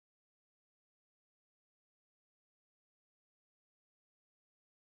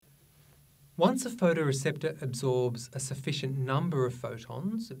Once a photoreceptor absorbs a sufficient number of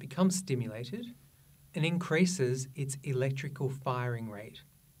photons, it becomes stimulated and increases its electrical firing rate.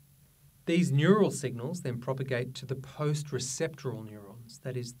 These neural signals then propagate to the post-receptoral neurons,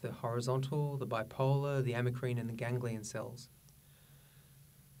 that is the horizontal, the bipolar, the amacrine and the ganglion cells.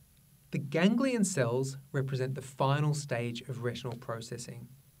 The ganglion cells represent the final stage of retinal processing.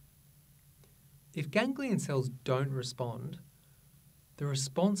 If ganglion cells don't respond, the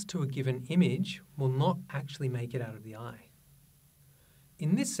response to a given image will not actually make it out of the eye.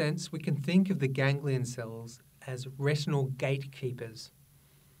 In this sense, we can think of the ganglion cells as retinal gatekeepers.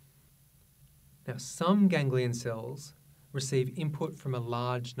 Now, some ganglion cells receive input from a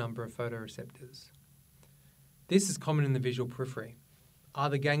large number of photoreceptors. This is common in the visual periphery.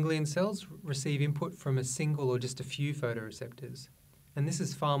 Other ganglion cells receive input from a single or just a few photoreceptors, and this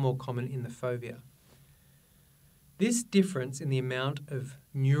is far more common in the fovea. This difference in the amount of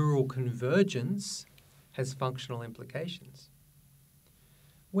neural convergence has functional implications.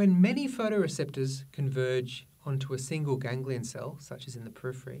 When many photoreceptors converge onto a single ganglion cell, such as in the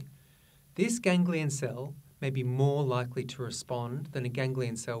periphery, this ganglion cell may be more likely to respond than a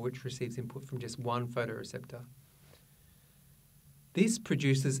ganglion cell which receives input from just one photoreceptor. This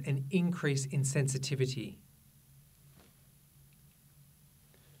produces an increase in sensitivity.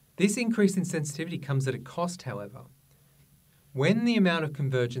 This increase in sensitivity comes at a cost, however. When the amount of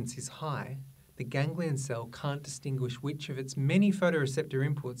convergence is high, the ganglion cell can't distinguish which of its many photoreceptor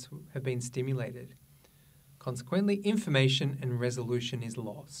inputs have been stimulated. Consequently, information and resolution is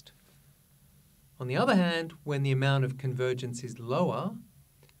lost. On the other hand, when the amount of convergence is lower,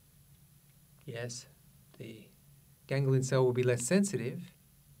 yes, the ganglion cell will be less sensitive,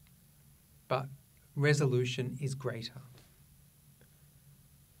 but resolution is greater.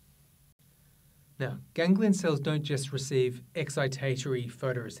 Now, ganglion cells don't just receive excitatory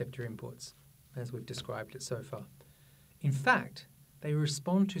photoreceptor inputs, as we've described it so far. In fact, they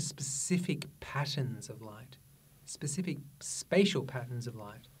respond to specific patterns of light, specific spatial patterns of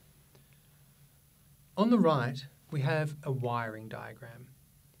light. On the right, we have a wiring diagram.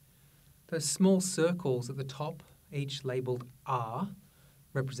 Those small circles at the top, each labelled R,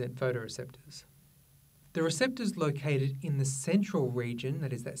 represent photoreceptors. The receptors located in the central region,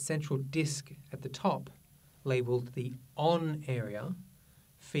 that is that central disc at the top, labelled the ON area,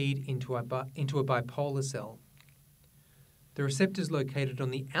 feed into a bipolar cell. The receptors located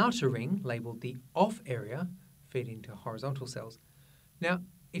on the outer ring, labelled the OFF area, feed into horizontal cells. Now,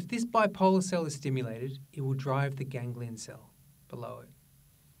 if this bipolar cell is stimulated, it will drive the ganglion cell below it.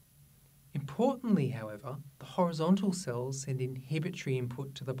 Importantly, however, the horizontal cells send inhibitory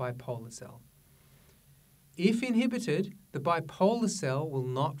input to the bipolar cell. If inhibited, the bipolar cell will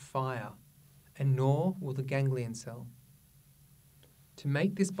not fire, and nor will the ganglion cell. To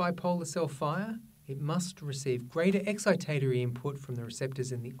make this bipolar cell fire, it must receive greater excitatory input from the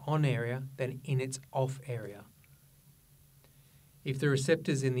receptors in the ON area than in its OFF area. If the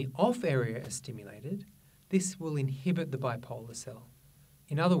receptors in the OFF area are stimulated, this will inhibit the bipolar cell.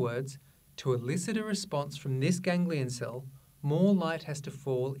 In other words, to elicit a response from this ganglion cell, more light has to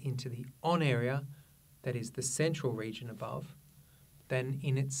fall into the ON area, that is the central region above, than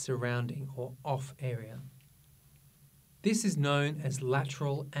in its surrounding or OFF area. This is known as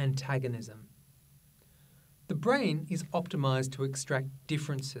lateral antagonism. The brain is optimized to extract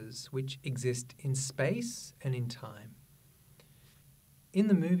differences which exist in space and in time. In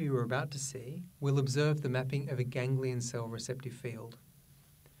the movie we're about to see, we'll observe the mapping of a ganglion cell receptive field.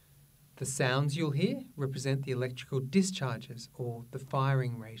 The sounds you'll hear represent the electrical discharges or the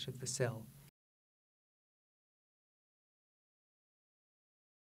firing rate of the cell.